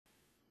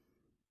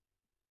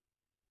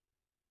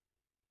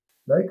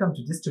Welcome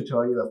to this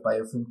tutorial of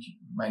BiofilmQ.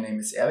 My name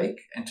is Eric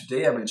and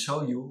today I will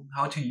show you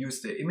how to use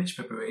the image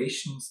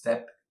preparation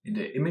step in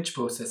the image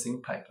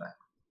processing pipeline.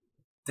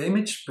 The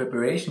image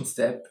preparation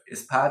step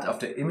is part of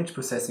the image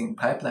processing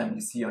pipeline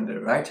you see on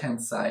the right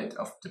hand side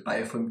of the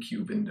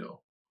BiofilmQ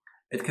window.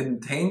 It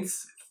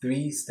contains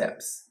three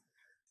steps: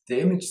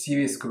 the image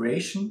series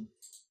curation,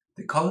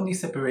 the colony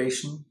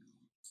separation,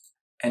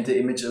 and the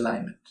image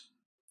alignment.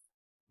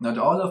 Not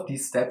all of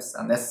these steps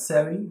are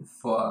necessary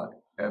for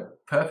a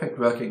perfect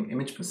working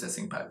image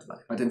processing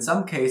pipeline, but in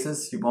some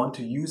cases you want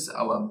to use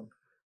our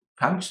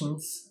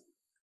functions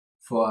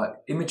for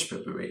image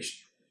preparation.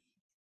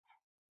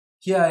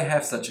 Here I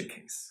have such a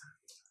case.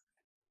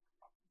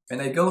 When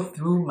I go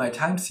through my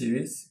time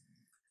series,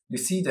 you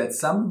see that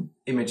some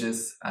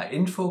images are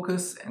in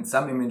focus and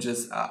some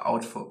images are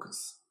out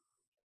focus.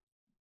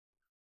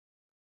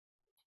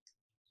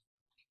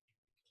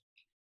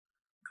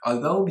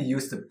 Although we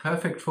use the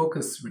perfect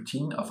focus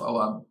routine of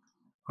our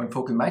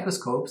confocal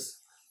microscopes,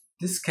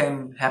 this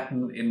can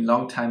happen in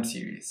long time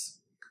series.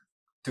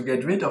 To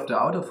get rid of the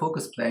out of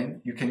focus plane,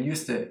 you can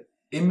use the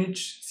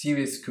image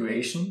series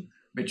curation,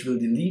 which will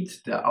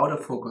delete the out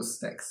of focus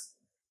stacks.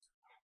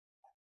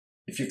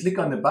 If you click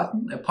on the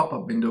button, a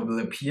pop-up window will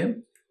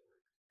appear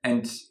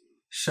and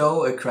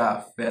show a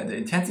graph where the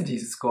intensity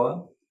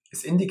score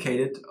is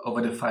indicated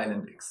over the file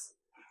index.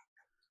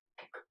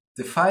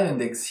 The file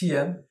index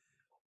here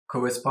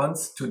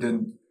corresponds to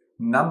the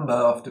number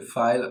of the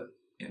file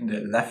in the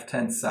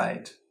left-hand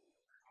side.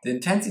 The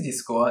intensity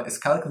score is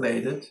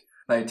calculated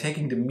by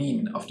taking the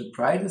mean of the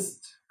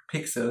brightest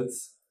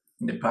pixels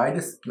in the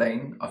brightest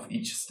plane of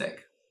each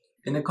stack.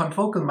 In a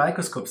confocal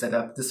microscope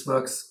setup, this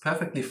works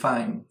perfectly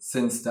fine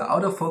since the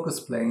out of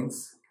focus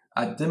planes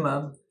are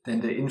dimmer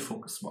than the in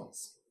focus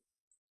ones.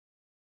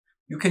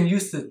 You can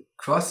use the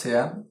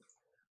crosshair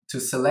to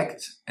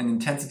select an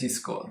intensity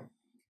score.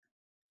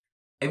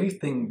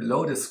 Everything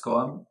below the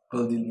score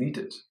will be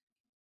deleted.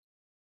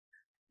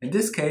 In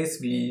this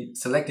case, we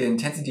select the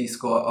intensity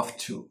score of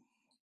 2.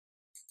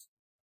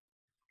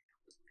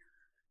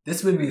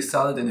 This will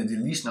result in a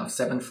deletion of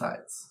 7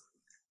 files.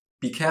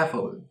 Be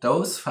careful,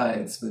 those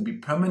files will be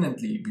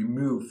permanently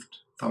removed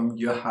from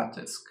your hard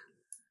disk.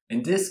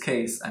 In this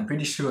case, I'm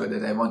pretty sure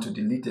that I want to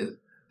delete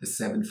the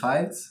 7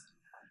 files,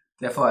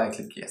 therefore I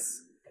click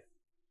yes.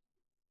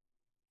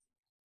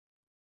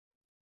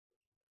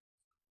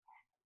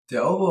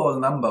 The overall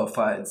number of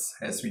files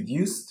has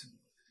reduced,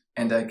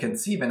 and I can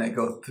see when I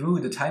go through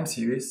the time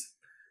series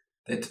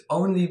that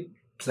only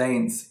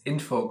planes in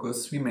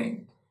focus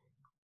remain.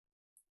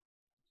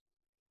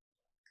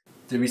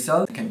 The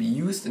result can be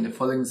used in the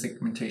following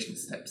segmentation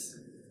steps,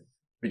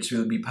 which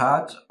will be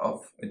part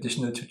of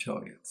additional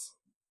tutorials.